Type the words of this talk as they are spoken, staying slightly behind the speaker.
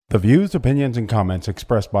The views, opinions, and comments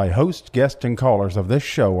expressed by hosts, guests, and callers of this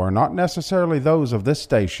show are not necessarily those of this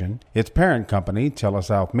station, its parent company,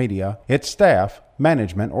 Telesouth Media, its staff,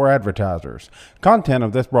 management, or advertisers. Content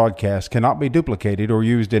of this broadcast cannot be duplicated or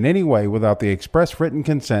used in any way without the express written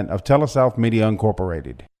consent of Telesouth Media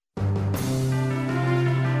Incorporated.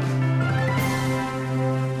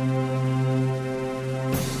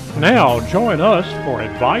 Now join us for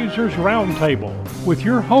Advisors Roundtable with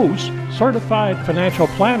your hosts, certified financial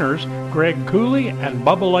planners Greg Cooley and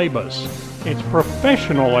Bubba Labus. It's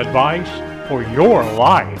professional advice for your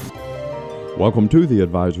life. Welcome to the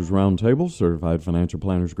Advisors Roundtable. Certified financial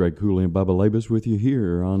planners Greg Cooley and Bubba Labus with you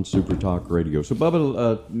here on Super Talk Radio. So,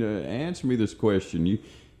 Bubba, answer me this question. You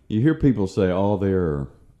hear people say, "Oh, there are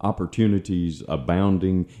opportunities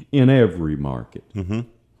abounding in every market." Mm-hmm.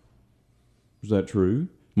 Is that true?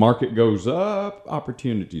 Market goes up,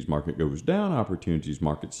 opportunities. Market goes down, opportunities.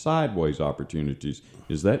 Market sideways, opportunities.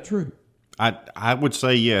 Is that true? I would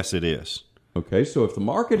say yes, it is. Okay, so if the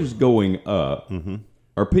market is going up,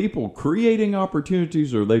 are people creating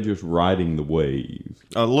opportunities or are they just riding the wave?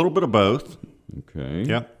 A little bit of both. Okay.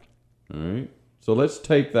 Yeah. All right. So let's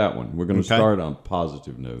take that one. We're going to start on a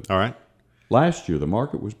positive note. All right. Last year, the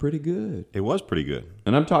market was pretty good. It was pretty good.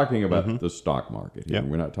 And I'm talking about the stock market here. Yep.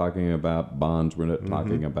 We're not talking about bonds. We're not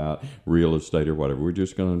talking about real estate or whatever. We're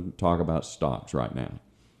just going to talk about stocks right now.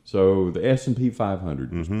 So the S&P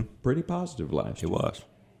 500 was pretty positive last year. It was.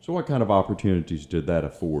 So what kind of opportunities did that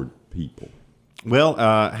afford people? Well,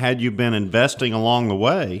 had you been investing along the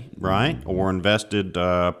way, right, or invested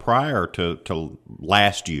prior to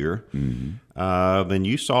last year, then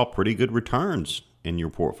you saw pretty good returns in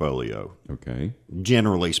your portfolio. Okay.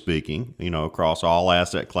 Generally speaking, across all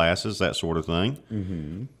asset classes, that sort of thing.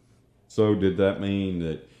 Mm-hmm. So did that mean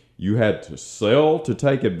that you had to sell to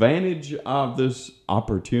take advantage of this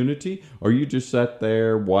opportunity, or you just sat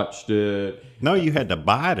there, watched it? No, you had to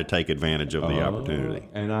buy to take advantage of the opportunity.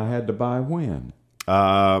 And I had to buy when?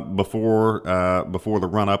 Before the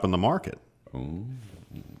run-up in the market. Oh.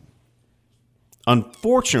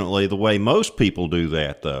 Unfortunately, the way most people do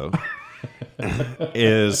that, though,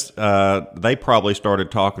 is they probably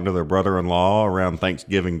started talking to their brother-in-law around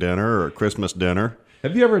Thanksgiving dinner or Christmas dinner.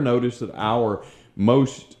 Have you ever noticed that our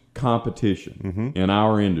most competition in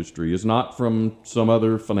our industry is not from some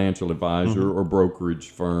other financial advisor or brokerage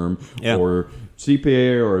firm or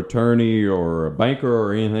CPA or attorney or a banker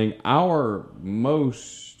or anything? Our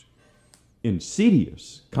most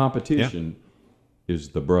insidious competition is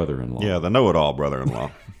the brother-in-law. Yeah, the know-it-all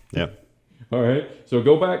brother-in-law. Yeah. All right. So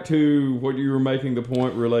go back to what you were making the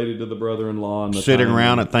point related to the brother-in-law and the sitting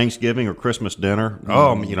around at Thanksgiving or Christmas dinner.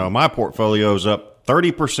 Oh, my portfolio's up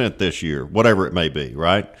 30% this year, whatever it may be,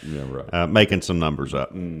 right? Yeah, right. Making some numbers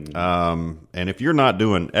up. And if you're not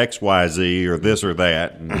doing X, Y, Z or this or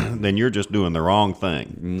that, then you're just doing the wrong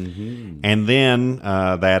thing. And then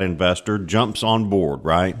that investor jumps on board,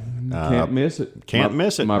 right? Can't miss it. Can't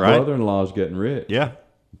miss it, My right? brother-in-law's getting rich. Yeah.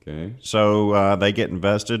 Okay. So they get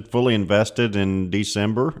fully invested in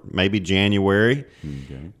December, maybe January,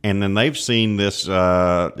 and then they've seen this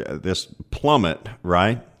plummet,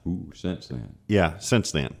 right? Ooh, since then. Yeah,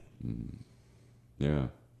 since then. Yeah.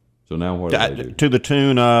 So now what do they do? To the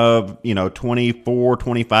tune of 24,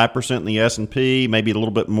 25% in the S&P, maybe a little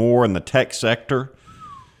bit more in the tech sector.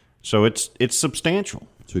 So it's substantial.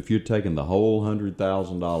 So if you'd taken the whole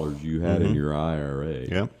 $100,000 you had in your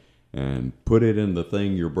IRA, and put it in the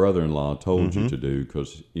thing your brother-in-law told you to do,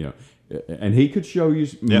 because and he could show you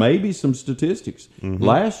maybe some statistics.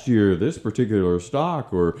 Last year, this particular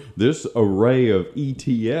stock or this array of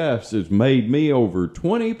ETFs has made me over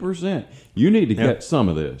 20%. You need to get some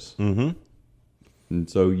of this. And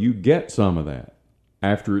so you get some of that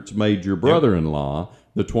after it's made your brother-in-law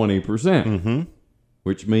the 20%,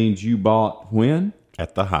 which means you bought when?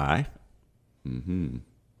 At the high.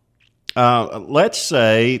 Let's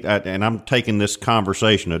say, and I'm taking this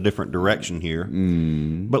conversation a different direction here,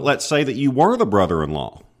 but let's say that you were the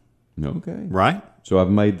brother-in-law. Okay. Right? So I've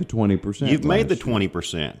made the 20%. You've made the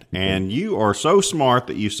 20%. And you are so smart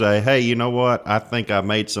that you say, hey, you know what? I think I've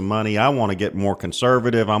made some money. I want to get more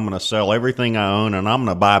conservative. I'm going to sell everything I own, and I'm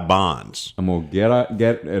going to buy bonds. I'm going to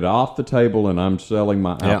get it off the table, and I'm selling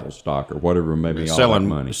my Apple stock or whatever made me all that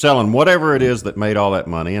money. Selling whatever it is that made all that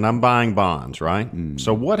money, and I'm buying bonds, right?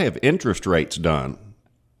 So what have interest rates done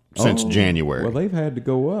since January? Well, they've had to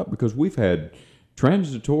go up because we've had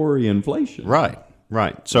transitory inflation. Right.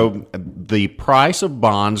 Right. So the price of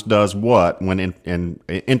bonds does what when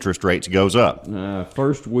interest rates goes up?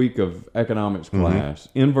 First week of economics class,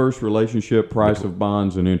 inverse relationship, price of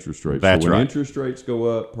bonds and interest rates. That's so when right. interest rates go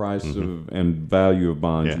up, price of and value of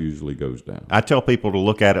bonds usually goes down. I tell people to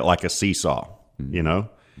look at it like a seesaw. You know,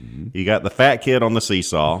 you got the fat kid on the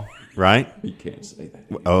seesaw, right? You can't say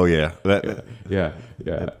that. Oh yeah, Yeah.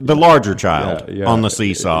 the larger child Yeah, on the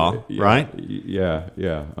seesaw, right? Yeah.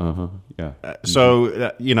 Yeah.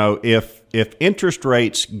 So if interest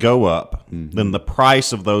rates go up, then the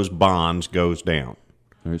price of those bonds goes down.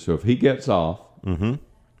 All right, so if he gets off,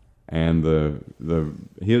 and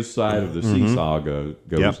his side of the seesaw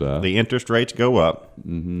goes up, the interest rates go up,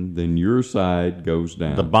 then your side goes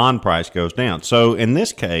down. the bond price goes down. So in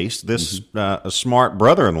this case, this smart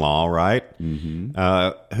brother-in-law, right,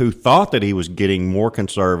 who thought that he was getting more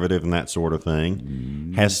conservative and that sort of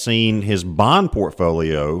thing, has seen his bond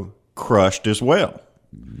portfolio crushed as well.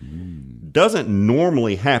 Doesn't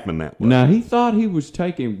normally happen that way. Now, he thought he was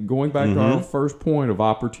going back to our first point of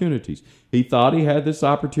opportunities. He thought he had this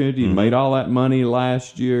opportunity, made all that money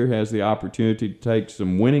last year, has the opportunity to take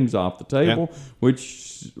some winnings off the table,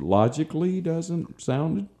 which logically doesn't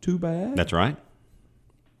sound too bad. That's right.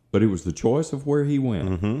 But it was the choice of where he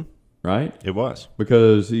went, right? It was.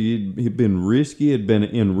 Because he'd been risky, had been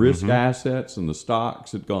in risk assets, and the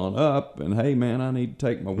stocks had gone up. And hey, man, I need to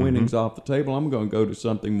take my winnings off the table. I'm going to go to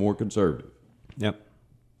something more conservative. Yep.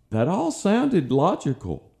 That all sounded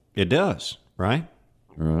logical, It does, right?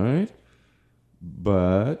 right?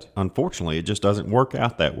 But Unfortunately, it just doesn't work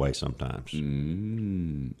out that way sometimes.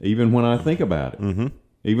 even when I think about it,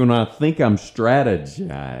 even when I think I'm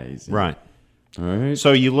strategizing, Right. all right?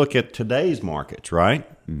 So you look at today's markets, right?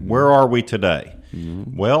 Where are we today?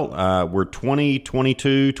 Well, we're 20,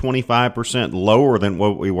 22, 25% lower than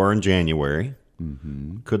what we were in January.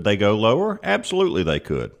 Could they go lower? Absolutely they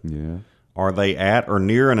could. Yeah. Are they at or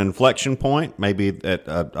near an inflection point? Maybe at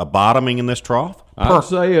a bottoming in this trough? I'd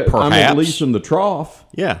say I'm at least in the trough.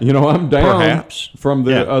 Yeah. You know, I'm down Perhaps. from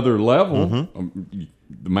the Yeah. other level.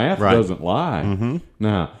 The math Right. doesn't lie.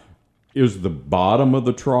 Now, is the bottom of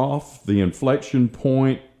the trough, the inflection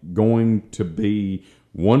point, going to be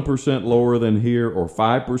 1% lower than here or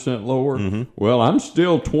 5% lower? Well, I'm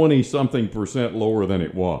still 20-something% lower than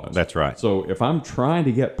it was. That's right. So if I'm trying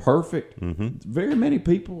to get perfect, very many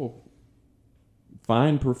people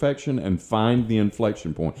find perfection and find the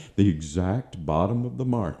inflection point, the exact bottom of the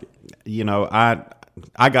market. You know,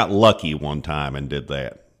 I got lucky one time and did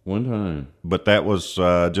that. One time. But that was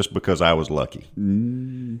just because I was lucky.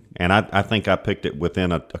 And I think I picked it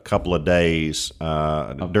within a couple of days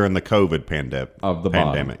during the COVID pandemic. Of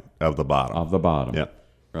the bottom. Yeah.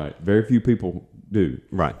 Right. Very few people do.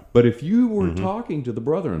 Right. But if you were talking to the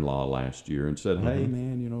brother-in-law last year and said, hey,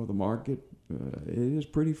 man, you know, the market, it is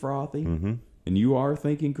pretty frothy, and you are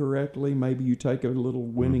thinking correctly, maybe you take a little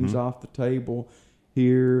winnings off the table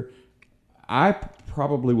here, I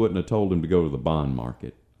probably wouldn't have told him to go to the bond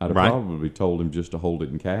market. I'd have probably told him just to hold it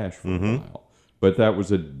in cash for a while. But that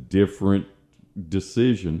was a different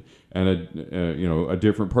decision and a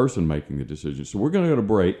different person making the decision. So we're going to go to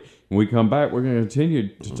break. When we come back, we're going to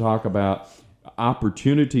continue to talk about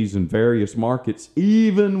opportunities in various markets,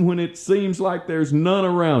 even when it seems like there's none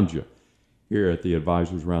around you, here at the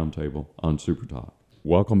Advisors Roundtable on Super Talk.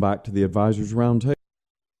 Welcome back to the Advisors Roundtable.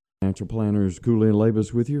 Financial planners Cooley and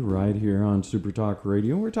Labus with you right here on Super Talk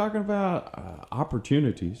Radio. We're talking about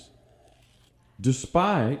opportunities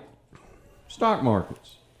despite stock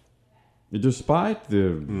markets, despite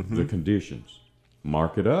the conditions.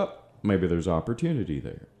 Market up, maybe there's opportunity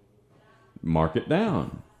there. Market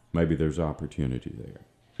down, maybe there's opportunity there.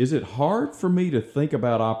 Is it hard for me to think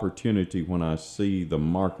about opportunity when I see the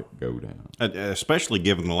market go down? Especially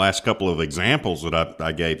given the last couple of examples that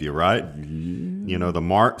I gave you, right? You know,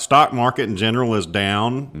 the stock market in general is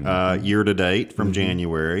down year to date from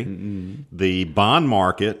January. The bond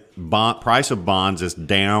market, price of bonds is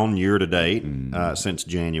down year to date since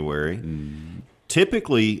January.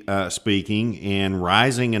 Typically speaking, in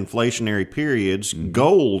rising inflationary periods,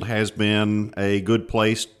 gold has been a good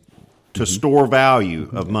place to store value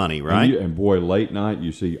of money, right? And boy, late night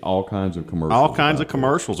you see all kinds of commercials. All kinds of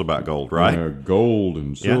commercials about gold, right? Gold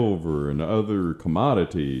and silver and other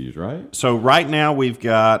commodities, right? So right now we've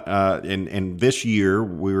got, in this year,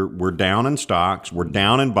 we're down in stocks, we're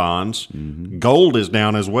down in bonds. Gold is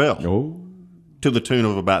down as well, to the tune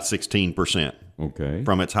of about 16%. Okay.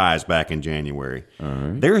 From its highs back in January. All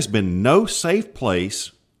right. There has been no safe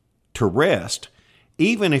place to rest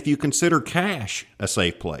even if you consider cash a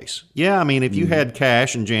safe place. Yeah, I mean, if you had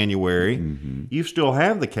cash in January, you still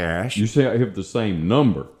have the cash. You say I have the same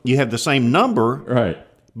number. You have the same number. Right.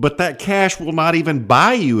 But that cash will not even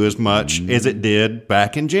buy you as much as it did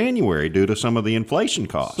back in January due to some of the inflation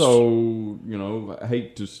costs. So, I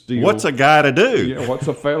hate to steal. What's a guy to do? Yeah, what's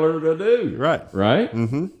a feller to do? Right. Right?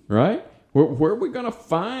 Mm-hmm. Right? Where are we going to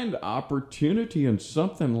find opportunity in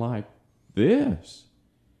something like this?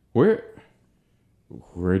 Where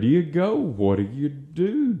do you go? What do you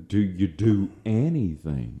do? Do you do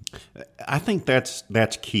anything? I think that's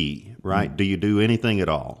key, right? Do you do anything at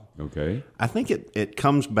all? Okay. I think it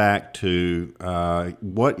comes back to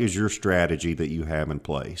what is your strategy that you have in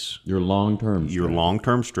place? Your long-term strategy. Your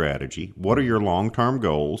long-term strategy. What are your long-term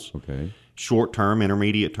goals? Okay. Short-term,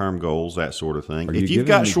 intermediate-term goals, that sort of thing. Are you If you've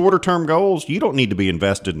got shorter-term goals, you don't need to be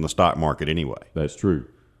invested in the stock market anyway. That's true.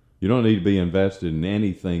 You don't need to be invested in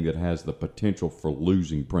anything that has the potential for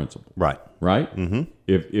losing principal. Right. Right? Mm-hmm.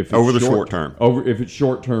 If it's over the short term. If it's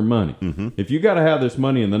short-term money. Mm-hmm. If you got to have this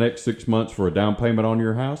money in the next 6 months for a down payment on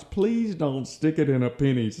your house, please don't stick it in a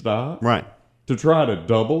penny stock. Right. To try to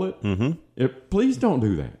double it. Mm-hmm. Please don't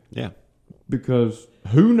do that. Yeah. Because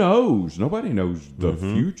who knows? Nobody knows the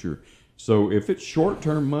future. So if it's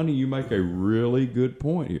short-term money, you make a really good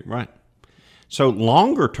point here. Right. So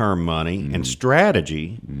longer term money and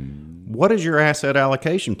strategy, what does your asset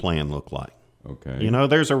allocation plan look like? Okay.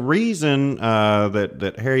 There's a reason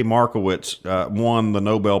that Harry Markowitz won the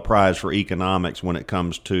Nobel Prize for economics when it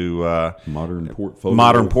comes to modern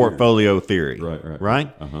portfolio theory.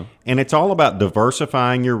 Right? Uh-huh. And it's all about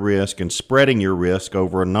diversifying your risk and spreading your risk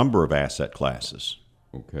over a number of asset classes.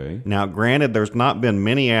 Okay. Now, granted, there's not been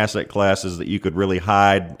many asset classes that you could really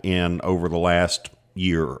hide in over the last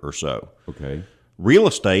year or so. Okay. Real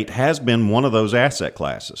estate has been one of those asset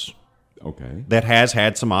classes. Okay. That has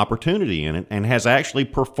had some opportunity in it and has actually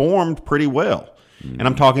performed pretty well. And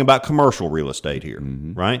I'm talking about commercial real estate here,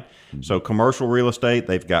 right? So commercial real estate,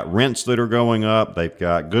 they've got rents that are going up, they've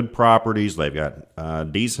got good properties, they've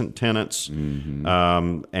got decent tenants, and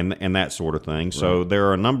that sort of thing. So there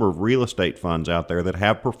are a number of real estate funds out there that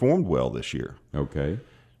have performed well this year. Okay.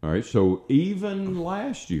 All right. So even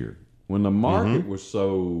last year, when the market was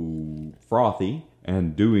so frothy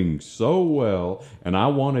and doing so well, and I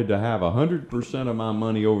wanted to have 100% of my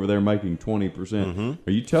money over there making 20%,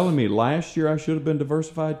 are you telling me last year I should have been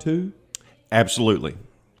diversified too? Absolutely.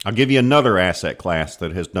 I'll give you another asset class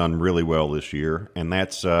that has done really well this year, and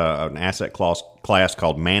that's an asset class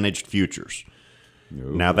called managed futures.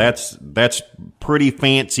 Okay. Now, that's pretty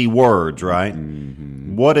fancy words, right?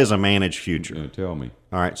 What is a managed future? Tell me.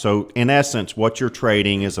 All right. So, in essence, what you're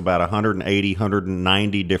trading is about 180,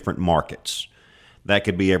 190 different markets. That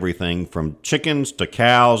could be everything from chickens to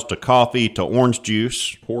cows to coffee to orange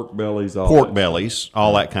juice. Pork bellies,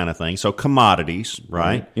 all that kind of thing. So commodities,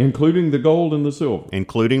 right? Including the gold and the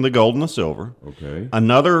silver. Okay.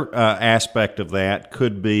 Another aspect of that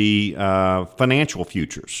could be financial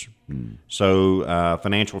futures. So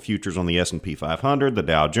financial futures on the S&P 500, the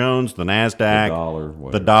Dow Jones, the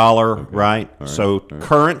NASDAQ, the dollar, okay. Right? All right.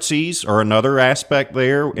 Currencies are another aspect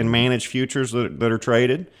there in managed futures that are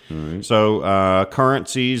traded. Right. So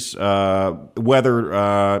currencies, whether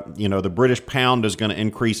the British pound is going to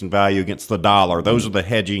increase in value against the dollar, those are the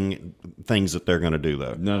hedging things that they're going to do,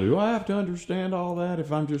 though. Now, do I have to understand all that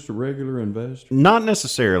if I'm just a regular investor? Not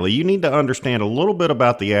necessarily. You need to understand a little bit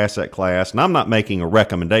about the asset class, and I'm not making a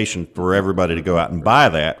recommendation for everybody to go out and buy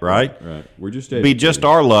that, right? Right. We're just be just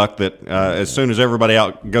our luck that as soon as everybody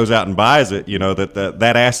goes out and buys it,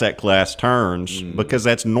 that asset class turns, because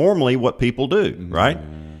that's normally what people do, right?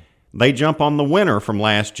 They jump on the winner from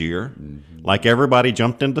last year, like everybody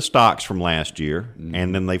jumped into stocks from last year,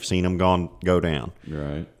 and then they've seen them go down.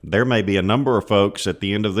 Right. There may be a number of folks at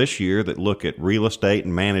the end of this year that look at real estate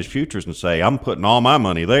and managed futures and say, I'm putting all my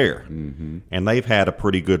money there. And they've had a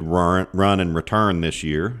pretty good run and return this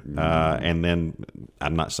year. And then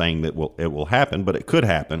I'm not saying that it will happen, but it could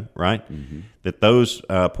happen, right? That those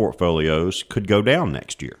portfolios could go down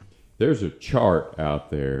next year. There's a chart out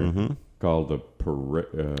there called the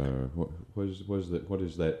what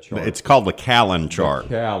is that chart? It's called the Callan chart. The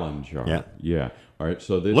Callan chart. Yeah. All right.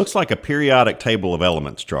 So this looks like a periodic table of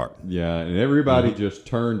elements chart. Yeah, and everybody just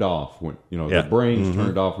turned off when the brains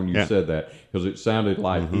turned off when you said that, because it sounded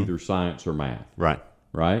like either science or math. Right.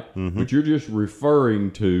 But you're just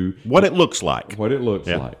referring to what it looks like. And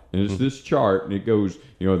it's this chart, and it goes,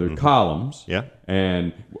 there are columns. Yeah.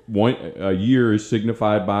 And a year is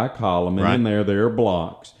signified by a column, and in there are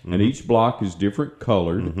blocks. And each block is different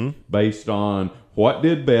colored based on what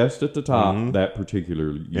did best at the top that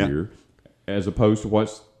particular year, as opposed to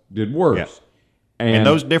what did worse. And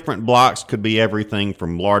those different blocks could be everything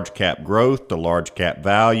from large cap growth to large cap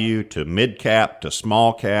value to mid cap to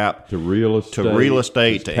small cap to real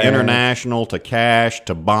estate to international to cash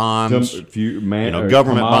to bonds,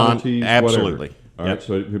 government bonds. Absolutely. All right,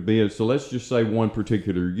 so it could be. So let's just say one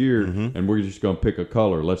particular year, and we're just going to pick a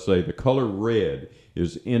color. Let's say the color red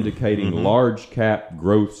is indicating large cap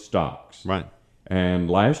growth stocks. Right. And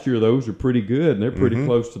last year those are pretty good, and they're pretty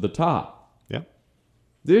close to the top.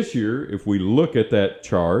 This year, if we look at that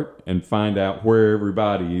chart and find out where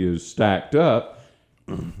everybody is stacked up,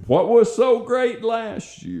 what was so great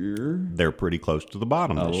last year? They're pretty close to the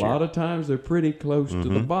bottom this year. A lot of times they're pretty close to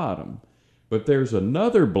the bottom. But there's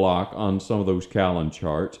another block on some of those Callan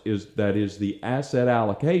charts that is the asset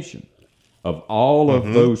allocation of all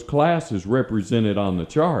of those classes represented on the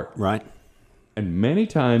chart. Right. And many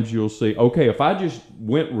times you'll see, okay, if I just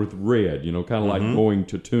went with red, kind of like going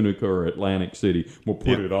to Tunica or Atlantic City, we'll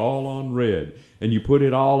put it all on red. And you put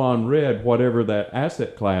it all on red, whatever that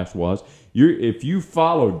asset class was, if you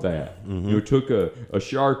followed that, you took a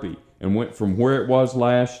Sharpie and went from where it was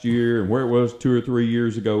last year and where it was 2 or 3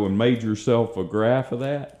 years ago and made yourself a graph of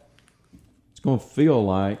that, it's going to feel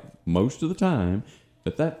like most of the time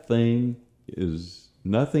that thing is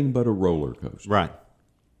nothing but a roller coaster. Right.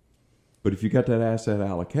 But if you got that asset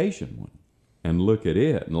allocation one and look at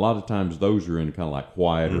it, and a lot of times those are in kind of like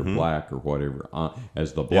white or black or whatever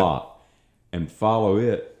as the block, and follow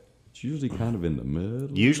it, it's usually kind of in the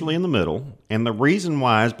middle. Usually in the middle. And the reason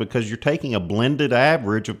why is because you're taking a blended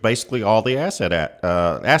average of basically all the asset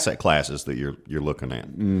classes that you're looking at.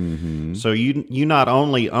 So you not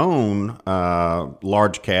only own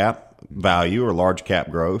large cap value or large cap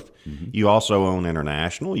growth, you also own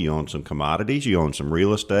international, you own some commodities, you own some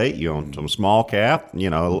real estate, you own some small cap,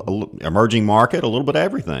 emerging market, a little bit of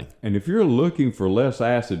everything. And if you're looking for less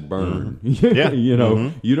acid burn, you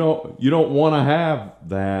don't want to have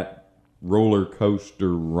that roller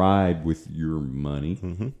coaster ride with your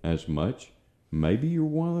money as much. Maybe you're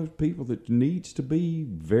one of those people that needs to be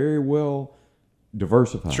very well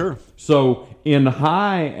diversified. Sure. So in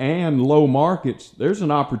high and low markets, there's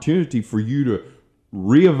an opportunity for you to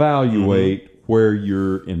reevaluate where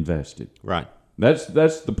you're invested. Right. That's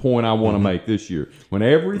the point I want to make this year. When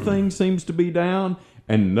everything seems to be down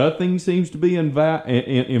and nothing seems to be in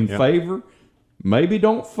favor, maybe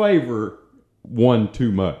don't favor one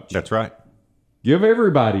too much. That's right. Give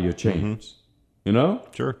everybody a chance.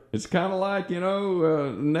 Sure. It's kind of like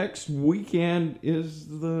next weekend is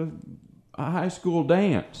the high school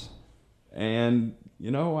dance, and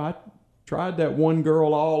I tried that one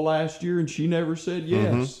girl all last year and she never said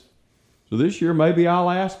yes. So this year maybe I'll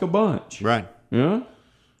ask a bunch. Right.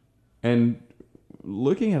 And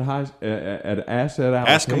looking at at asset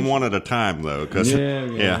allocation, ask them one at a time though, because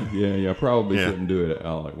probably shouldn't do it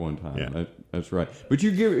all at one time. That's right. But you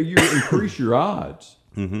increase your odds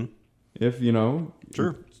if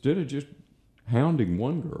sure, instead of just hounding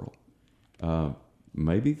one girl,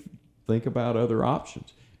 maybe think about other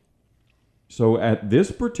options. So at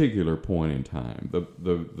this particular point in time,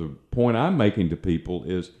 the point I'm making to people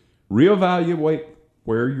is reevaluate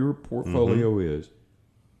where your portfolio is.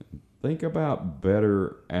 Think about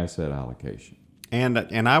better asset allocation. And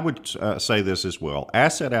I would say this as well.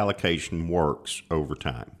 Asset allocation works over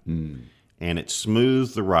time. And it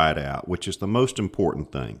smooths the ride out, which is the most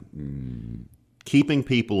important thing. Keeping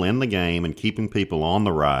people in the game and keeping people on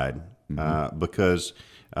the ride, because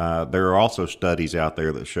there are also studies out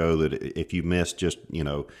there that show that if you miss just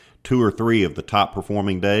 2 or 3 of the top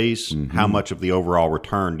performing days, how much of the overall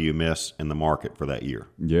return do you miss in the market for that year?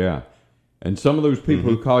 Yeah. And some of those people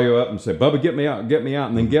who call you up and say, Bubba, get me out,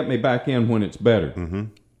 and then get me back in when it's better.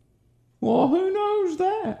 Well, who knows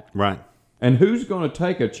that? Right. And who's going to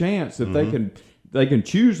take a chance that they can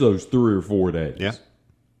choose those 3 or 4 days? Yeah.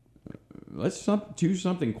 Let's choose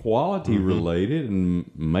something quality related and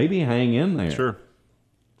maybe hang in there. Sure.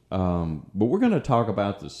 But we're going to talk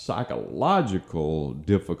about the psychological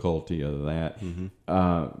difficulty of that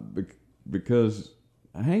because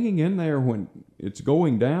hanging in there when it's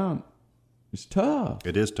going down is tough.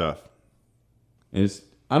 It is tough. And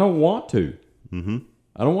I don't want to.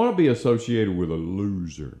 I don't want to be associated with a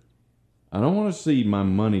loser. I don't want to see my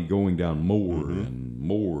money going down more and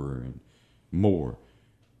more and more.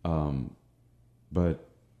 But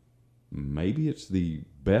maybe it's the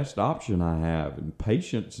best option I have, and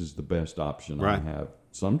patience is the best option I have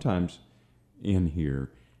sometimes in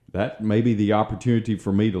here. That may be the opportunity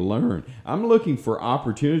for me to learn. I'm looking for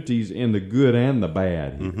opportunities in the good and the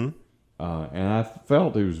bad here. And I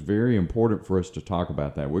felt it was very important for us to talk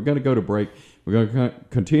about that. We're going to go to break. We're going to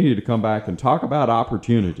continue to come back and talk about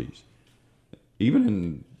opportunities, even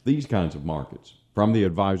in these kinds of markets. from the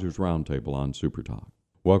Advisors Roundtable on Super Talk.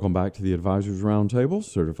 Welcome back to the Advisors Roundtable.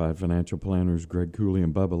 Certified financial planners Greg Cooley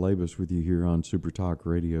and Bubba Labus with you here on Super Talk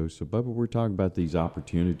Radio. So, Bubba, we're talking about these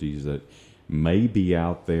opportunities that may be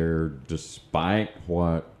out there despite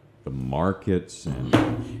what the markets and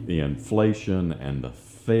the inflation and the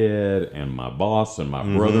Fed and my boss and my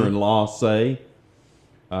brother-in-law say.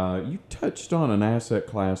 You touched on an asset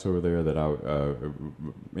class over there that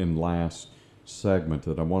in last segment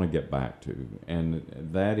that I want to get back to, and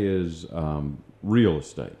that is real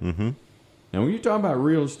estate. Mm-hmm. Now, when you talk about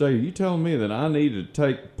real estate, are you telling me that I need to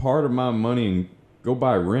take part of my money and go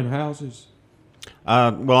buy rent houses?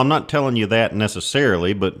 Well, I'm not telling you that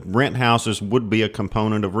necessarily, but rent houses would be a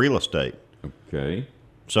component of real estate. Okay.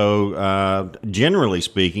 So, generally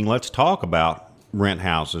speaking, let's talk about rent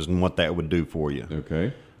houses and what that would do for you.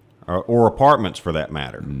 Okay. Or apartments for that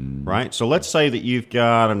matter, right? So let's say that you've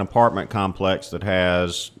got an apartment complex that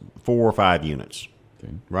has 4 or 5 units,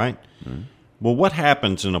 right? Mm-hmm. Well, what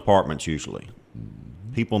happens in apartments usually?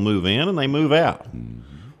 People move in and they move out.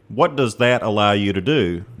 What does that allow you to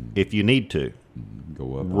do if you need to?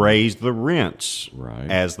 Go up. Raise the rents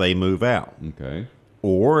as they move out. Okay.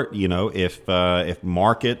 Or, if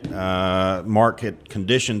market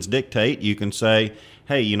conditions dictate, you can say,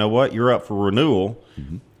 hey, you know what? You're up for renewal.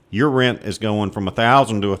 Mm-hmm. Your rent is going from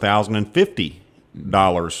 $1,000 to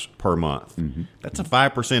 $1,050 per month. Mm-hmm. That's a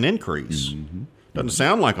 5% increase. Mm-hmm. Doesn't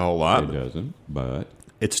sound like a whole lot. It doesn't, but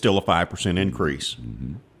it's still a 5% increase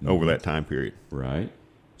over that time period. Right.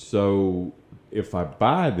 So if I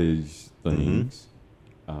buy these things,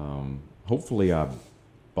 hopefully I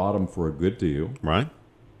bought them for a good deal. Right.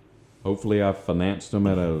 Hopefully I financed them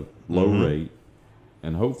at a low rate,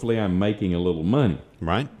 and hopefully I'm making a little money.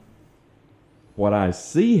 Right. What I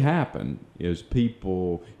see happen is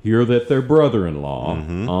people hear that their brother-in-law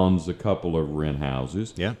owns a couple of rent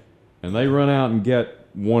houses, and they run out and get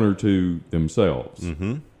 1 or 2 themselves.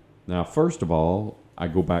 Mm-hmm. Now, first of all, I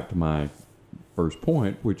go back to my first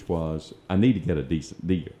point, which was I need to get a decent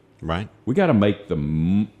deal. Right. We got to make the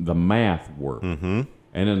math work. Mm-hmm.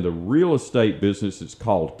 And in the real estate business, it's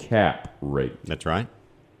called cap rate. That's right.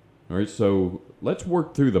 All right, so let's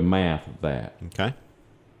work through the math of that. Okay.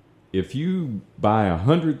 If you buy a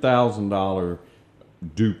 $100,000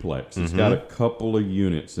 duplex, it's got a couple of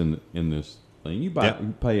units in this thing. You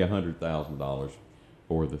pay $100,000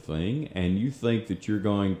 for the thing, and you think that you're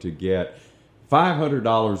going to get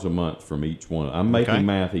 $500 a month from each one. I'm making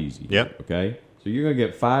math easy. Yep. Okay. So you're going to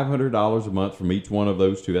get $500 a month from each one of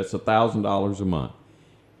those two. That's $1,000 a month,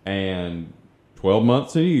 and 12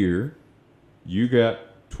 months in a year, you got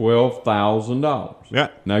 $12,000. Yeah.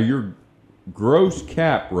 Now your gross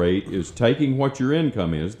cap rate is taking what your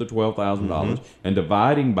income is, the $12,000, and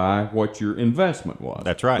dividing by what your investment was.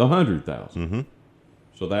 That's right. The $100,000. Mm-hmm.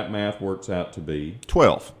 So that math works out to be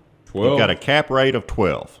 12. You've got a cap rate of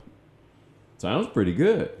 12. Sounds pretty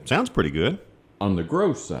good. Sounds pretty good on the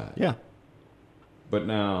gross side. Yeah. But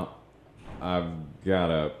now I've got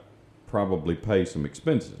to probably pay some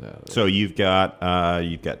expenses out of it. So you've got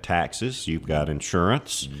taxes, you've got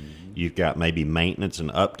insurance, you've got maybe maintenance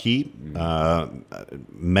and upkeep.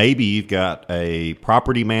 Maybe you've got a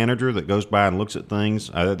property manager that goes by and looks at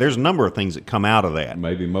things. There's a number of things that come out of that.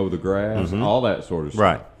 Maybe mow the grass, all that sort of stuff.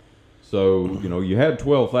 Right. So, you had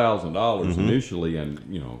 $12,000 initially, and,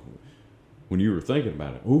 when you were thinking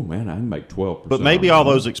about it, oh, man, I can make 12%. But maybe all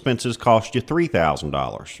those expenses cost you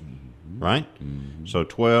 $3,000, right? So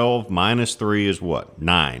 12 minus 3 is what?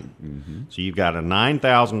 9. So you've got a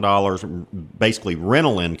 $9,000 basically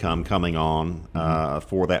rental income coming on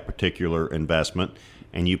for that particular investment,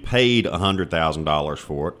 and you paid $100,000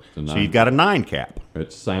 for it. So you've got a 9 cap.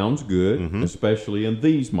 It sounds good, especially in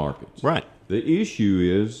these markets. Right. The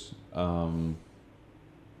issue is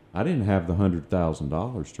I didn't have the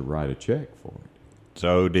 $100,000 to write a check for it.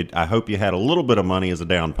 So I hope you had a little bit of money as a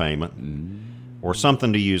down payment or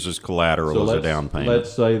something to use as collateral as a down payment.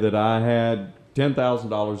 Let's say that I had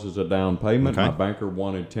 $10,000 as a down payment. Okay. My banker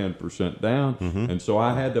wanted 10% down, and so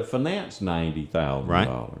I had to finance $90,000. Right.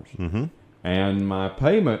 And my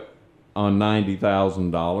payment on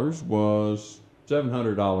 $90,000 was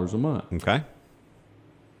 $700 a month. Okay.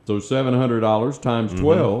 So $700 times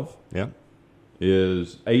 12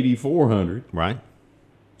 is $8,400. Right.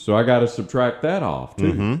 So I got to subtract that off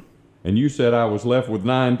too. And you said I was left with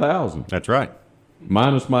 $9,000. That's right.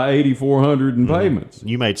 Minus my $8,400 in payments.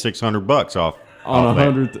 You made $600 off on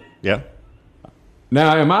 100. Yeah.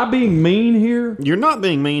 Now, am I being mean here? You're not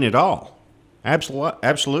being mean at all.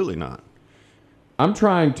 Absolutely not. I'm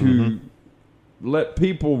trying to let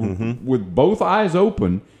people with both eyes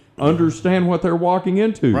open understand what they're walking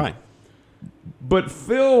into. Right. But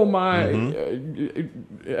Phil, my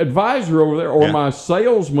advisor over there, or my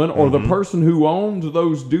salesman, or the person who owned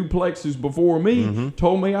those duplexes before me,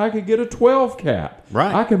 told me I could get a 12 cap.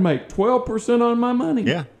 Right. I could make 12% on my money.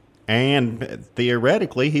 Yeah. And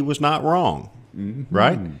theoretically, he was not wrong,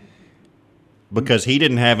 right? Because he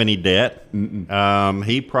didn't have any debt.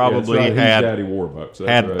 He probably had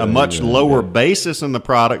a much lower basis in the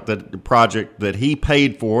project that he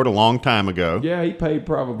paid for it a long time ago. Yeah, he paid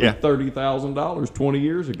probably $30,000 20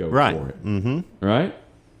 years ago for it. Right?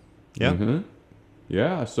 Yeah.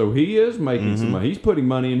 Yeah, so he is making some money. He's putting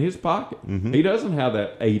money in his pocket. He doesn't have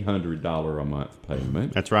that $800 a month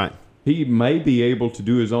payment. That's right. He may be able to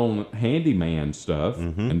do his own handyman stuff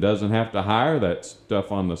and doesn't have to hire that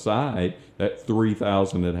stuff on the side, that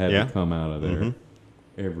 $3,000 that had to come out of there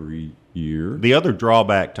every year. The other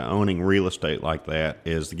drawback to owning real estate like that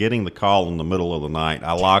is getting the call in the middle of the night.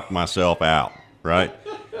 I locked myself out, right?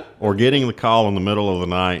 Or getting the call in the middle of the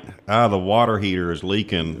night, the water heater is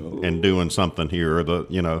leaking and doing something here.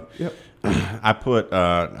 Or I put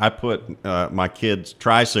my kid's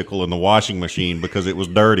tricycle in the washing machine because it was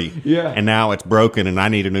dirty. Yeah. And now it's broken and I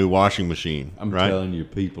need a new washing machine. I'm telling you,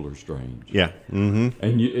 people are strange. Yeah.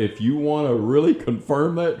 And if you want to really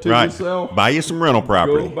confirm that to yourself, buy you some rental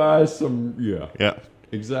property. Go buy some. Yeah. Yeah.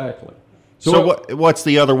 Exactly. So what's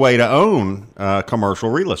the other way to own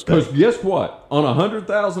commercial real estate? Because guess what? On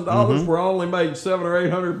 $100,000, we're only making $700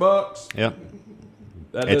 or $800. Yep.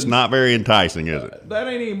 It's not very enticing, is it? That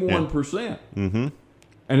ain't even 1%. And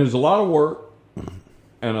there's a lot of work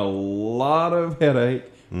and a lot of headache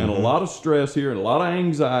and a lot of stress here and a lot of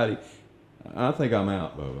anxiety. I think I'm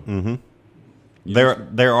out, Bubba.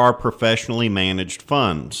 There are professionally managed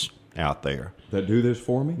funds out there that do this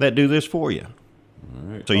for me. That do this for you. All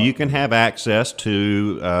right. So you can have access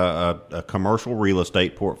to a commercial real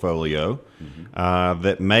estate portfolio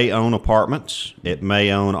that may own apartments. It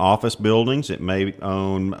may own office buildings. It may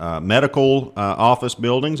own medical office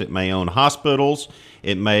buildings. It may own hospitals.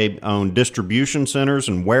 It may own distribution centers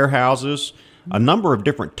and warehouses. A number of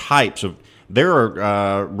different types of. There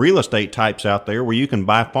are real estate types out there where you can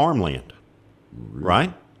buy farmland,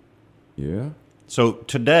 right? Yeah. So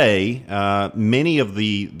today, many of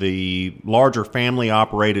the larger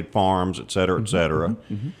family-operated farms, et cetera,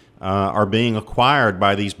 are being acquired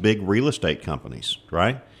by these big real estate companies,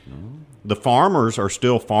 right? The farmers are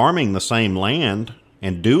still farming the same land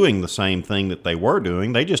and doing the same thing that they were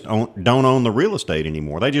doing. They just don't own the real estate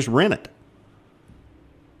anymore. They just rent it.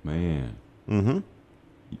 Man.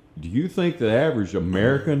 Do you think the average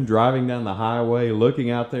American driving down the highway,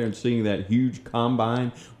 looking out there and seeing that huge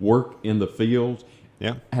combine work in the fields,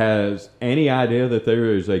 has any idea that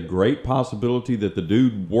there is a great possibility that the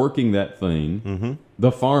dude working that thing,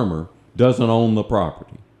 the farmer, doesn't own the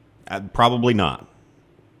property? Probably not.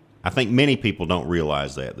 I think many people don't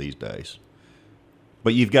realize that these days.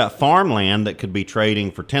 But you've got farmland that could be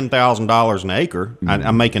trading for $10,000 an acre.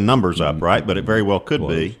 I'm making numbers up, right? But it very well could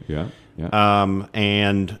be. Yeah.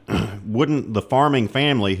 And wouldn't the farming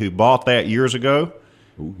family who bought that years ago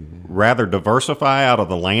rather diversify out of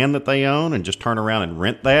the land that they own and just turn around and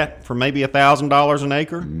rent that for maybe $1,000 an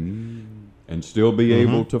acre? And still be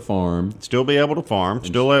able to farm. Still be able to farm,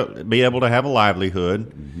 still be able to have a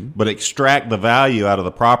livelihood, but extract the value out of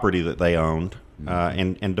the property that they owned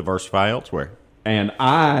and diversify elsewhere. And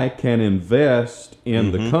I can invest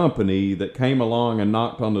in the company that came along and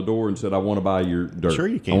knocked on the door and said, I want to buy your dirt. Sure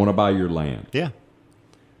you can. I want to buy your land. Yeah.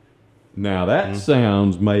 Now, that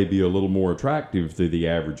sounds maybe a little more attractive to the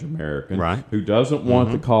average American, right, who doesn't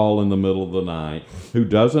want the call in the middle of the night, who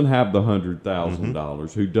doesn't have the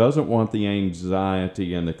 $100,000, who doesn't want the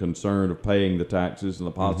anxiety and the concern of paying the taxes and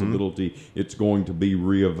the possibility it's going to be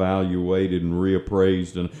reevaluated and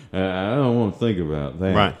reappraised. And I don't want to think about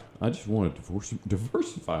that. Right. I just want to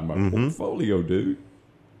diversify my portfolio, dude.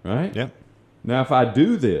 Right? Yeah. Now, if I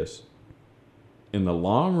do this, in the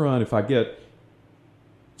long run, if I get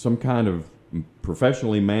some kind of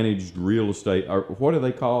professionally managed real estate, or what do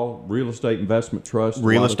they call real estate investment trust?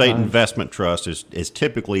 Real estate investment trust is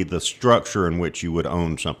typically the structure in which you would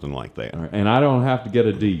own something like that. Right. And I don't have to get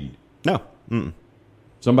a deed. No.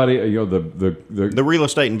 Somebody, the real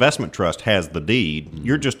estate investment trust has the deed.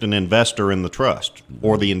 You're just an investor in the trust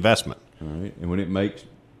or the investment. All right. And when it makes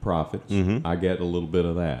profits, I get a little bit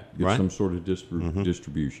of that. Get some sort of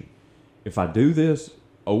distribution. If I do this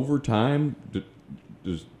over time, do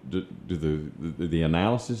the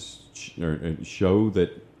analysis show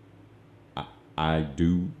that I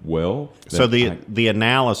do well? So the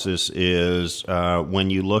analysis is when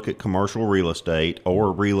you look at commercial real estate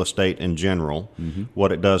or real estate in general,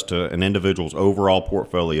 what it does to an individual's overall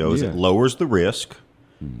portfolio is it lowers the risk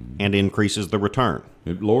and increases the return.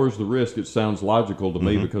 It lowers the risk. It sounds logical to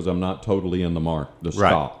me because I'm not totally in the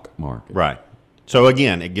stock market. Right. So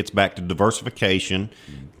again, it gets back to diversification,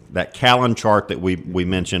 that Callan chart that we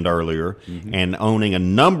mentioned earlier, and owning a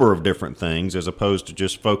number of different things as opposed to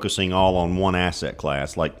just focusing all on one asset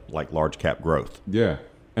class like large cap growth. Yeah.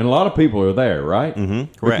 And a lot of people are there, right?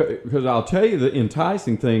 Correct. Because I'll tell you the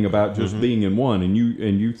enticing thing about just being in one, and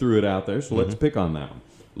you threw it out there, so let's pick on that one.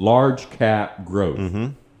 Large cap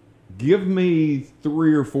growth. Give me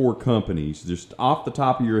 3 or 4 companies just off the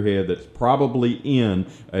top of your head that's probably in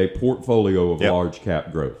a portfolio of large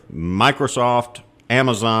cap growth. Microsoft,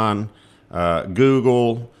 Amazon,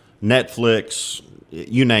 Google, Netflix,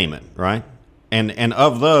 you name it, right? And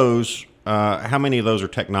of those, how many of those are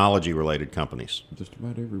technology-related companies? Just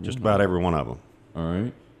about every one. Just about every one of them. All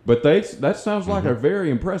right. But that sounds like a very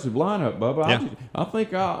impressive lineup, Bubba. Yeah. I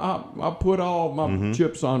think I'll put all my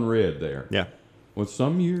chips on red there. Yeah. With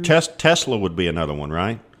some years, Tesla would be another one,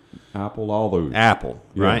 right? Apple, all those. Apple,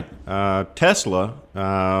 right? Tesla,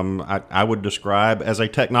 I would describe as a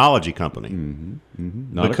technology company.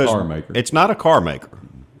 Not a car maker. It's not a car maker.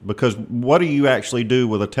 Because what do you actually do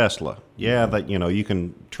with a Tesla? Yeah, that you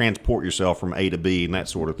can transport yourself from A to B and that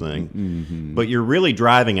sort of thing. But you're really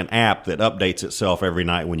driving an app that updates itself every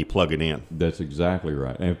night when you plug it in. That's exactly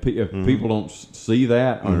right. And if people don't see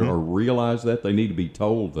that or realize that, they need to be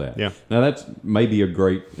told that. Yeah. Now, that's maybe a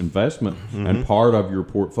great investment and part of your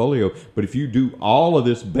portfolio. But if you do all of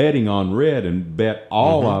this betting on red and bet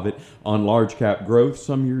all of it on large cap growth,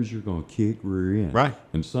 some years you're going to kick rear end. Right.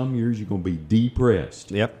 And some years you're going to be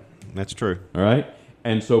depressed. Yep, that's true. All right.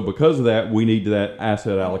 And so because of that, we need that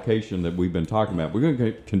asset allocation that we've been talking about. We're going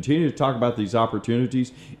to continue to talk about these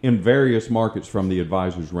opportunities in various markets from the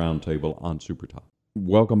Advisors Roundtable on Super Talk.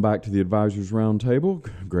 Welcome back to the Advisors Roundtable.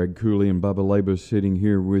 Greg Cooley and Bubba Labus sitting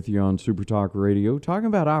here with you on Super Talk Radio talking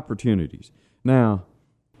about opportunities. Now,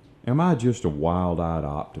 am I just a wild-eyed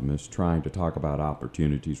optimist trying to talk about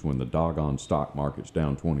opportunities when the doggone stock market's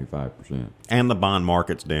down 25%? And the bond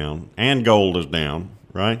market's down, and gold is down,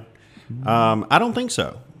 right? I don't think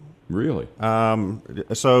so. Really? You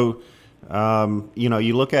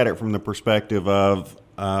look at it from the perspective of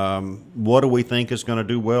what do we think is going to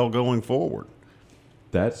do well going forward?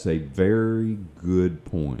 That's a very good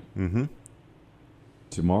point.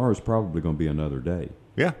 Tomorrow's probably going to be another day.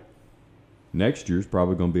 Yeah. Next year's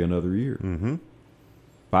probably going to be another year.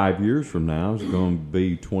 5 years from now is going to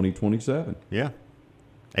be 2027. Yeah.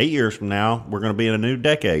 8 years from now, we're going to be in a new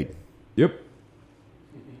decade. Yep.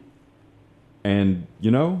 And,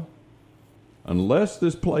 unless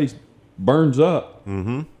this place burns up,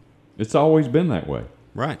 it's always been that way.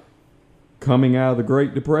 Right. Coming out of the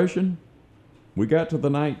Great Depression, we got to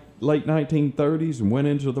the late 1930s and went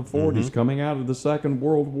into the 40s. Coming out of the Second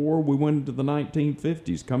World War, we went into the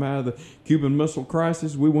 1950s. Coming out of the Cuban Missile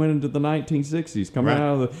Crisis, we went into the 1960s. Coming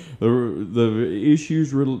out of the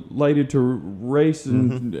issues related to race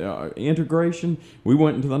and integration, we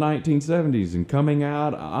went into the 1970s. And coming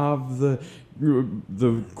out of the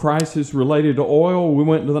crisis related to oil, we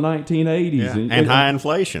went into the 1980s. Yeah. And high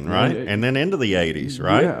inflation, right? And then into the 80s,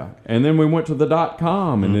 right? Yeah. And then we went to the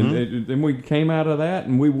 .com, and then we came out of that,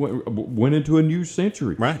 and we went into a new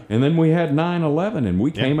century. Right. And then we had 9/11, and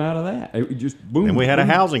we came out of that. It just boom. And we had a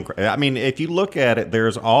housing crisis. I mean, if you look at it,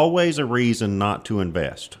 there's always a reason not to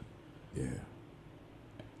invest. Yeah.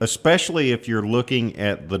 Especially if you're looking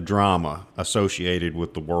at the drama associated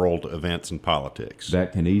with the world events and politics.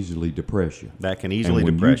 That can easily depress you. That can easily and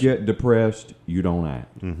when depress you. Get depressed, you don't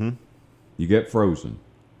act. You get frozen.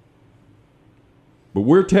 But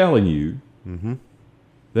we're telling you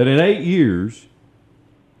that in 8 years,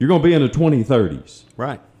 you're going to be in the 2030s.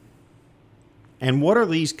 Right. And what are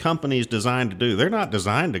these companies designed to do? They're not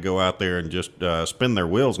designed to go out there and just spin their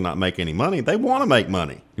wheels and not make any money. They want to make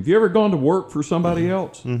money. Have you ever gone to work for somebody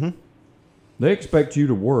else? They expect you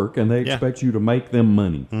to work, and they expect you to make them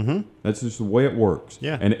money. That's just the way it works.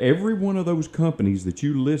 Yeah. And every one of those companies that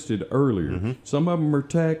you listed earlier, some of them are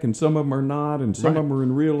tech, and some of them are not, and some of them are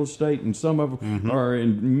in real estate, and some of them are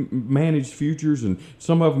in managed futures, and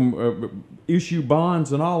some of them issue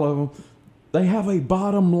bonds, and all of them. They have a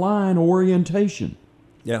bottom line orientation.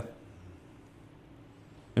 Yeah.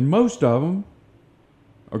 And most of them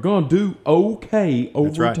are going to do okay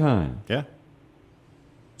over time. Yeah.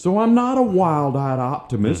 So I'm not a wild-eyed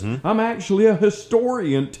optimist. I'm actually a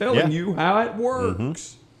historian telling you how it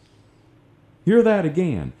works. Hear that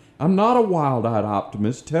again. I'm not a wild-eyed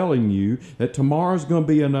optimist telling you that tomorrow's going to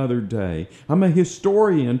be another day. I'm a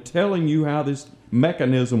historian telling you how this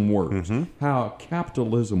mechanism works, how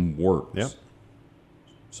capitalism works. Yep.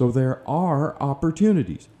 So there are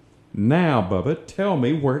opportunities. Now, Bubba, tell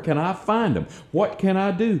me, where can I find them? What can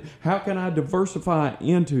I do? How can I diversify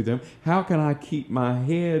into them? How can I keep my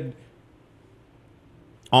head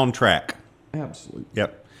on track? Absolutely.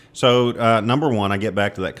 Yep. So, number one, I get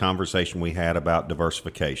back to that conversation we had about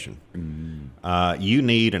diversification. You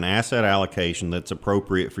need an asset allocation that's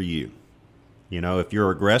appropriate for you. You know, if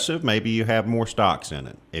you're aggressive, maybe you have more stocks in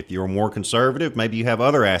it. If you're more conservative, maybe you have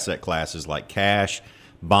other asset classes like cash,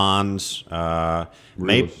 bonds,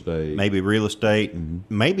 maybe real estate,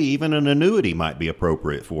 maybe even an annuity might be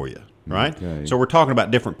appropriate for you, right? Okay. So we're talking about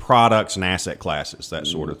different products and asset classes, that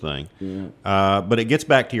sort of thing. Yeah. But it gets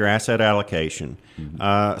back to your asset allocation.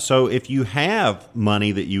 So if you have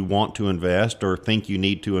money that you want to invest or think you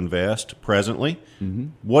need to invest presently,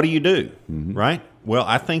 what do? Right? Well,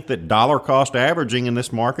 I think that dollar cost averaging in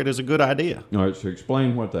this market is a good idea. All right, so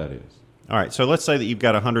explain what that is. All right, so let's say that you've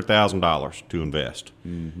got $100,000 to invest.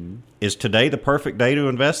 Is today the perfect day to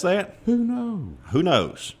invest that? Who knows? Who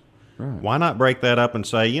knows? Right. Why not break that up and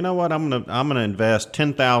say, you know what, I'm gonna invest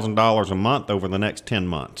 $10,000 a month over the next 10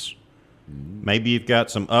 months. Maybe you've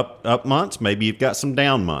got some up months, maybe you've got some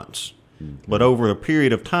down months. But over a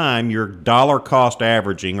period of time, you're dollar cost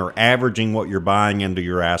averaging or averaging what you're buying into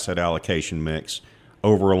your asset allocation mix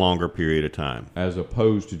over a longer period of time. As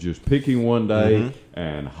opposed to just picking one day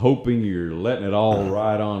and hoping you're letting it all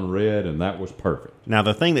ride on red, and that was perfect. Now,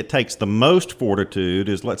 the thing that takes the most fortitude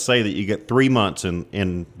is, let's say that you get 3 months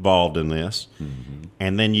involved in this,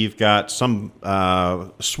 and then you've got some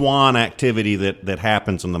swan activity that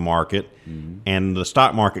happens in the market, and the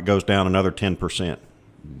stock market goes down another 10%.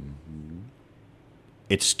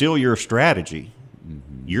 It's still your strategy.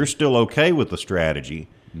 You're still okay with the strategy.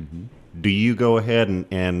 Do you go ahead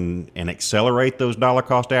and accelerate those dollar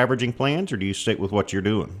cost averaging plans, or do you stick with what you're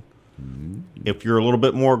doing? If you're a little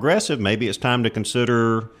bit more aggressive, maybe it's time to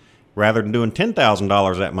consider, rather than doing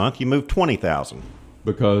 $10,000 that month, you move $20,000.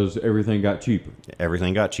 Because everything got cheaper.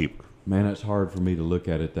 Everything got cheaper. Man, it's hard for me to look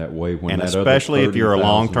at it that way. When and that especially if you're a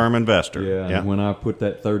long-term investor. Yeah, and when I put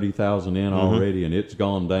that $30,000 in already and it's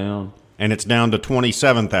gone down. And it's down to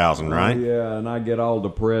 $27,000, right? Yeah, and I get all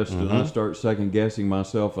depressed and I start second guessing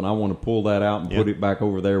myself, and I want to pull that out and put it back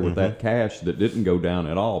over there with that cash that didn't go down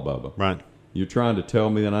at all, Bubba. Right. You're trying to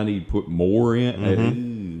tell me that I need to put more in?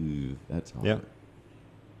 Ooh, that's hard. Yep.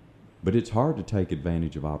 But it's hard to take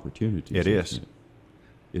advantage of opportunities. It is.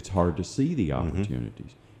 It's hard to see the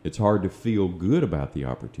opportunities. It's hard to feel good about the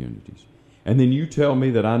opportunities. And then you tell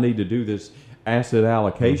me that I need to do this asset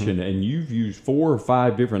allocation, and you've used 4 or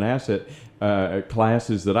 5 different asset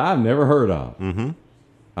classes that I've never heard of.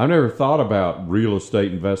 I've never thought about real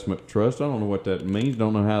estate investment trust. I don't know what that means.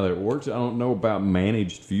 Don't know how that works. I don't know about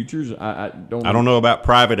managed futures. I don't know about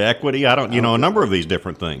private equity. I don't, a number of these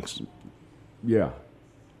different things. Yeah.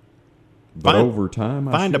 But over time,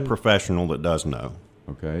 find a professional that does know.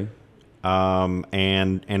 Okay.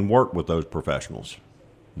 And work with those professionals.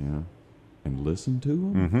 Yeah. And listen to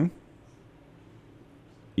them.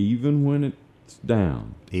 Even when it's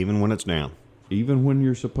down. Even when it's down. Even when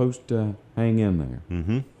you're supposed to hang in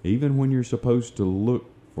there. Even when you're supposed to look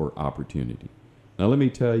for opportunity. Now, let me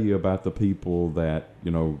tell you about the people that,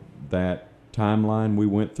 that timeline we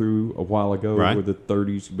went through a while ago, right, where the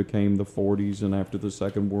 30s became the 40s, and after the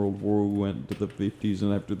Second World War we went to the 50s,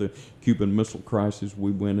 and after the Cuban Missile Crisis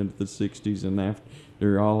we went into the 60s, and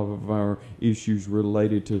after all of our issues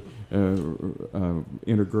related to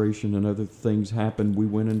integration and other things happened, we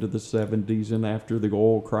went into the 70s, and after the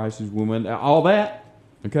oil crisis we went, all that,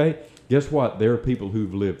 okay? Guess what? There are people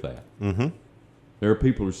who've lived that. There are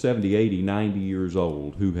people who are 70, 80, 90 years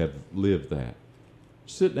old who have lived that.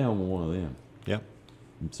 Sit down with one of them. Yep.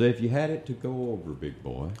 And say, if you had it to go over, big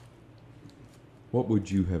boy, what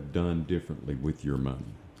would you have done differently with your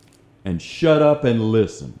money? And shut up and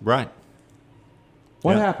listen. Right.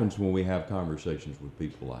 What happens when we have conversations with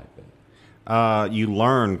people like that? You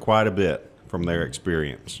learn quite a bit from their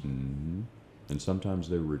experience. And sometimes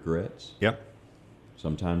they're regrets. Yep.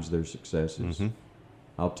 Sometimes they're successes.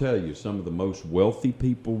 I'll tell you, some of the most wealthy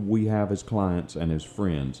people we have as clients and as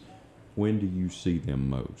friends, when do you see them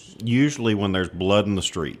most? Usually when there's blood in the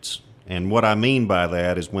streets. And what I mean by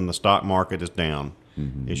that is when the stock market is down,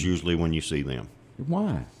 is usually when you see them.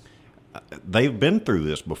 Why? They've been through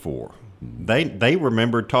this before. They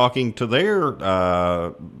remember talking to their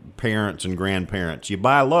parents and grandparents. You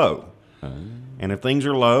buy low. And if things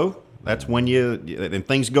are low, that's when and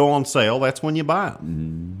things go on sale, that's when you buy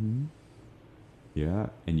them. Yeah,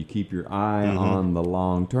 and you keep your eye on the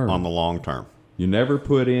long term. On the long term. You never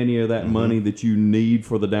put any of that money that you need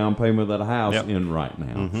for the down payment of that house in right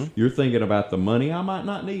now. You're thinking about the money I might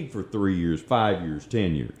not need for 3 years, 5 years,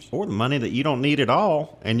 10 years. Or the money that you don't need at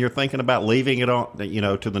all, and you're thinking about leaving it on,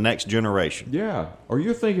 to the next generation. Yeah. Or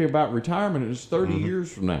you're thinking about retirement and it's 30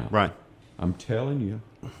 years from now. Right. I'm telling you,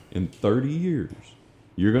 in 30 years,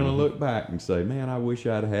 you're going to look back and say, man, I wish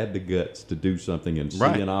I'd had the guts to do something and see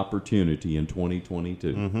an opportunity in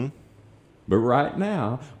 2022. But right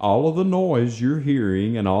now, all of the noise you're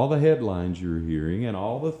hearing and all the headlines you're hearing and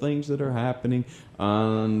all the things that are happening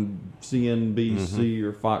on CNBC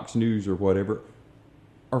or Fox News or whatever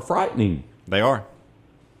are frightening. They are.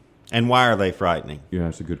 And why are they frightening? Yeah,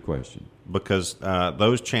 that's a good question. Because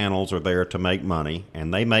those channels are there to make money,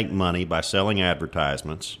 and they make money by selling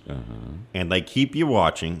advertisements, and they keep you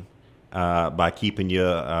watching by keeping you,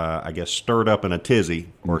 stirred up in a tizzy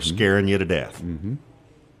or scaring you to death.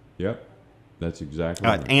 Yep. That's exactly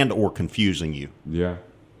right. And or confusing you. Yeah.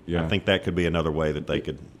 I think that could be another way that they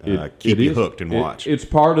could keep you hooked and watch. It's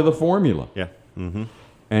part of the formula. Yeah.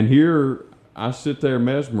 And here I sit there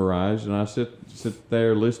mesmerized, and I sit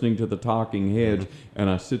there listening to the talking heads,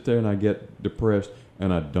 and I sit there and I get depressed,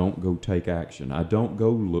 and I don't go take action. I don't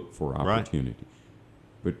go look for opportunity.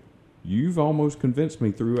 But you've almost convinced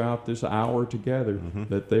me throughout this hour together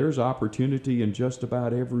that there's opportunity in just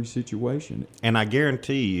about every situation. And I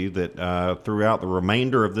guarantee you that throughout the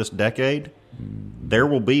remainder of this decade, there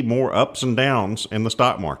will be more ups and downs in the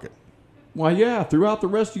stock market. Why, yeah, throughout the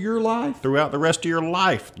rest of your life. Throughout the rest of your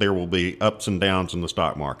life, there will be ups and downs in the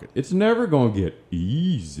stock market. It's never going to get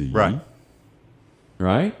easy.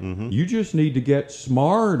 Right? You just need to get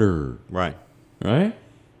smarter. Right?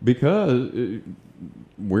 Because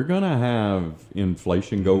we're going to have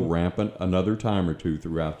inflation go rampant another time or two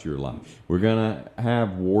throughout your life. We're going to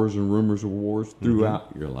have wars and rumors of wars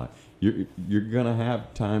throughout your life. You're going to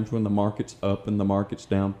have times when the market's up and the market's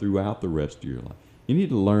down throughout the rest of your life. You need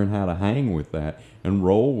to learn how to hang with that and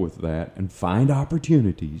roll with that and find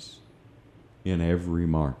opportunities in every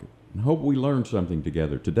market. And hope we learned something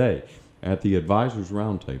together today at the Advisors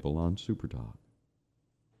Roundtable on Super Talk.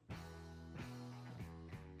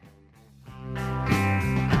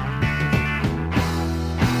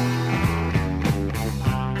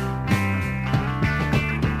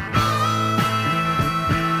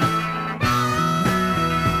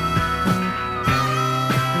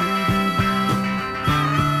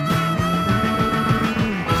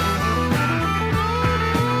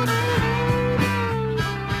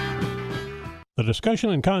 The discussion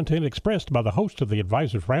and content expressed by the host of the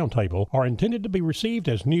Advisors Roundtable are intended to be received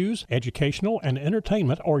as news, educational, and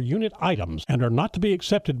entertainment or unit items and are not to be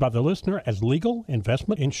accepted by the listener as legal,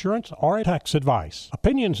 investment, insurance, or tax advice.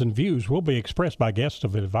 Opinions and views will be expressed by guests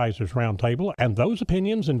of the Advisors Roundtable, and those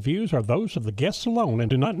opinions and views are those of the guests alone and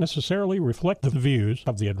do not necessarily reflect the views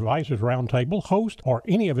of the Advisors Roundtable, host, or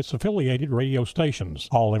any of its affiliated radio stations.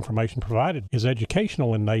 All information provided is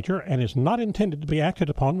educational in nature and is not intended to be acted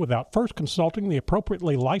upon without first consulting the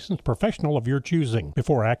appropriately licensed professional of your choosing.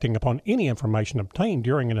 Before acting upon any information obtained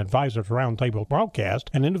during an Advisors Roundtable broadcast,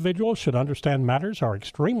 an individual should understand matters are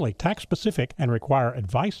extremely tax-specific and require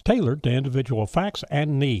advice tailored to individual facts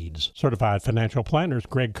and needs. Certified financial planners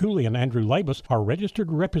Greg Cooley and Andrew Labus are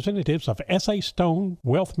registered representatives of S.A. Stone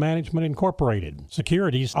Wealth Management Incorporated.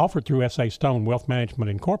 Securities offered through S.A. Stone Wealth Management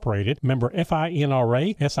Incorporated, member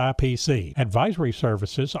FINRA SIPC. Advisory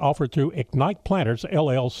services offered through Ignite Planners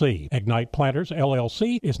LLC. Ignite Planners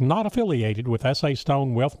LLC is not affiliated with S.A.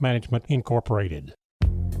 Stone Wealth Management Incorporated.